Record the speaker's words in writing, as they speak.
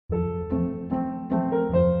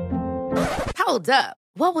Hold up.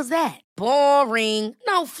 What was that? Boring.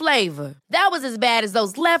 No flavor. That was as bad as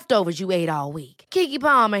those leftovers you ate all week. Keke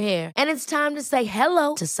Palmer here, and it's time to say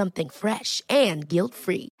hello to something fresh and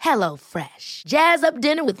guilt-free. Hello Fresh. Jazz up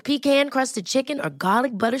dinner with pecan-crusted chicken or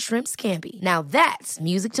garlic butter shrimp scampi. Now that's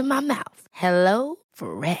music to my mouth. Hello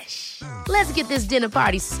Fresh. Let's get this dinner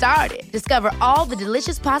party started. Discover all the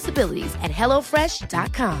delicious possibilities at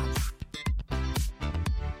hellofresh.com.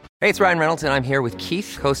 Hey, it's Ryan Reynolds, and I'm here with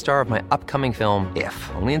Keith, co-star of my upcoming film,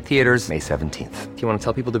 If, only in theaters May 17th. Do you want to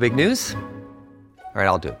tell people the big news? All right,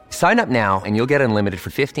 I'll do it. Sign up now and you'll get unlimited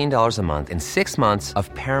for $15 a month and 6 months of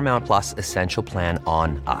Paramount Plus Essential Plan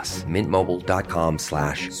on us.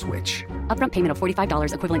 MintMobile.com/switch. Upfront payment of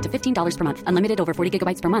 $45 equivalent to $15 per month. Unlimited over 40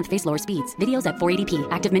 gigabytes per month. Face lower speeds. Videos at 480p.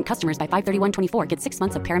 Active Mint customers by 531.24 get 6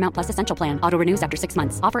 months of Paramount Plus Essential Plan. Auto renews after 6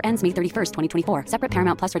 months. Offer ends May 31st, 2024. Separate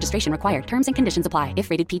Paramount Plus registration required. Terms and conditions apply if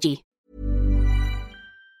rated PG.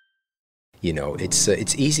 You know, it's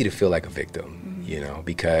easy to feel like a victim, you know,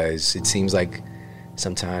 because it seems like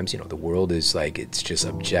sometimes, you know, the world is like, it's just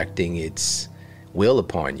objecting its will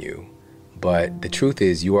upon you. But the truth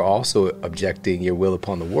is you are also objecting your will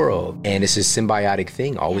upon the world. And it's a symbiotic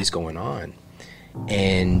thing always going on.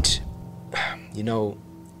 And, you know,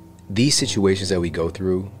 these situations that we go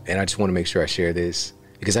through, and I just want to make sure I share this,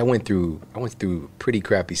 because I went through a pretty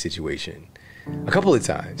crappy situation a couple of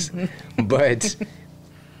times. But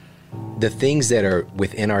the things that are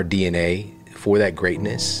within our DNA for that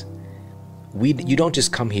greatness, you don't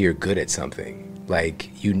just come here good at something. Like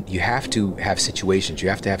you have to have situations, you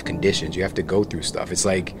have to have conditions, you have to go through stuff. It's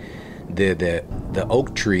like the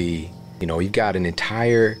oak tree, you know, you've got an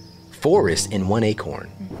entire forest in one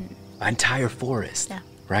acorn. An entire forest,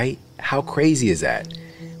 right? How crazy is that?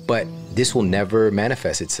 But this will never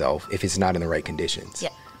manifest itself if it's not in the right conditions,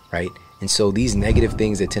 right? And so these negative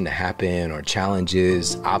things that tend to happen, or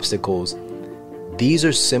challenges, obstacles, these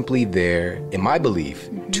are simply there, in my belief,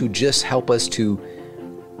 to just help us to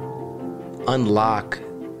unlock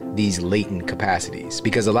these latent capacities.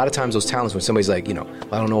 Because a lot of times those talents, when somebody's like, you know,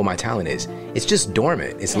 well, I don't know what my talent is, it's just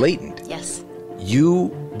dormant, it's latent. Yes.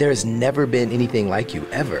 There's never been anything like you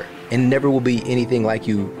ever, and never will be anything like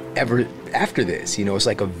you ever after this. You know, it's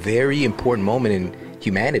like a very important moment in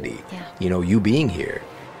humanity, you know, you being here.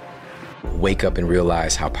 Wake up and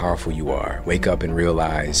realize how powerful you are. Wake up and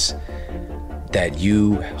realize that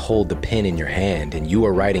you hold the pen in your hand and you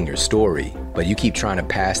are writing your story, but you keep trying to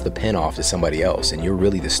pass the pen off to somebody else, and you're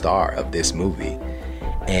really the star of this movie.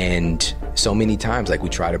 And so many times, like, we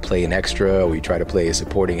try to play an extra, or we try to play a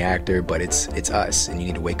supporting actor, but it's us, and you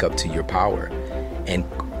need to wake up to your power and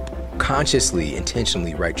consciously,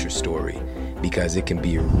 intentionally write your story, because it can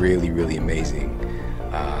be a really, really amazing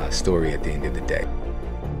story at the end of the day.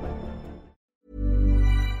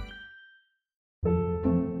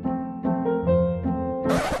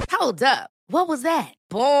 Hold up. What was that?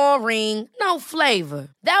 Boring. No flavor.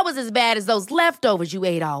 That was as bad as those leftovers you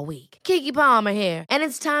ate all week. Keke Palmer here, and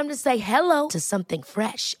it's time to say hello to something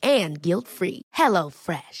fresh and guilt-free. Hello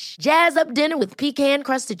Fresh. Jazz up dinner with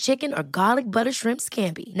pecan-crusted chicken or garlic butter shrimp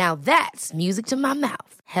scampi. Now that's music to my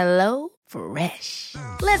mouth. Hello Fresh.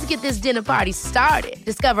 Let's get this dinner party started.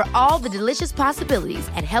 Discover all the delicious possibilities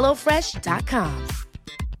at hellofresh.com.